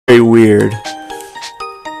very weird.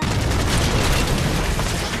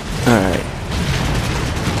 Alright.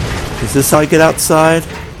 Is this how I get outside?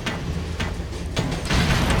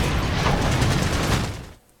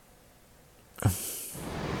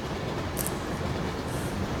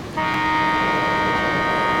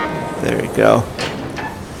 There you go.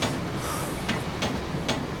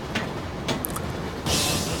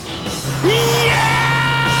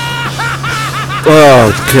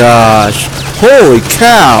 Oh gosh. Holy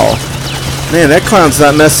cow. Man, that clown's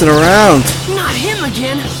not messing around. Not him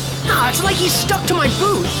again. Ah, it's like he's stuck to my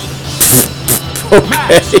boot.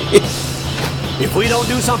 Okay. If we don't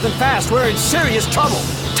do something fast, we're in serious trouble.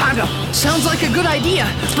 Time to... Sounds like a good idea,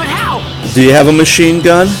 but how? Do you have a machine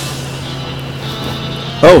gun?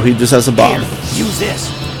 Oh, he just has a bomb. Here, use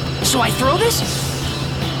this. So I throw this?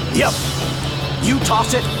 Yep. You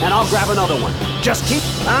toss it, and I'll grab another one. Just keep...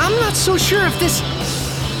 I'm not so sure if this...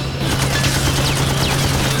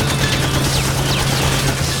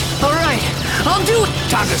 Alright, I'll do it!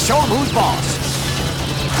 Time to show him who's boss.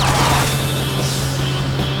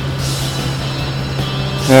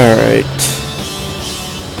 Alright.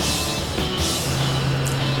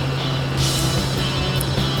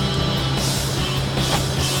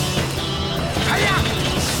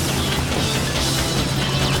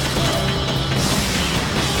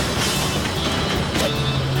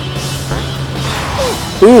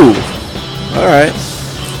 Ooh. Alright.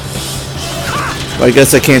 Well, I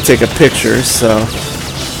guess I can't take a picture, so...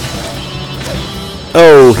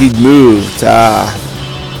 Oh, he moved. Ah.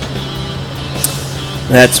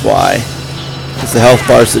 That's why. Because the health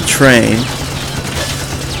bar's the train.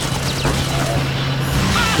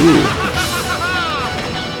 Ooh.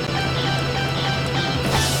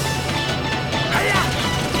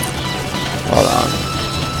 Hold on.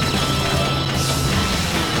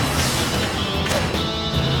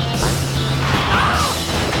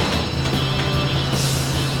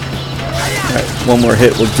 Alright, one more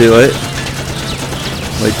hit will do it.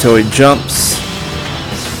 Wait till he jumps.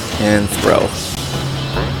 And throw.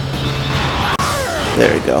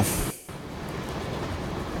 There we go.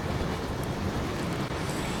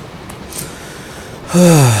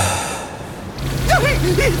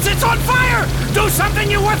 It's on fire! Do something,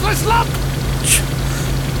 you worthless lump!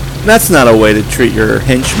 That's not a way to treat your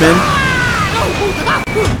henchmen.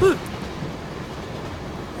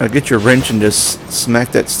 Now get your wrench and just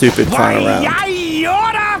smack that stupid clown around.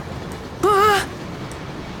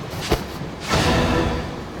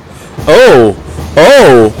 Oh!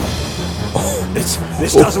 Oh!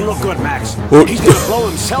 This doesn't look good, Max. He's gonna blow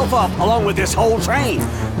himself up along with this whole train.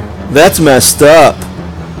 That's messed up.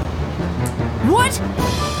 What?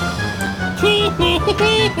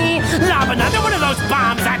 Lob another one of those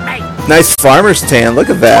bombs at me. Nice farmer's tan. Look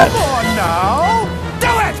at that. Come on,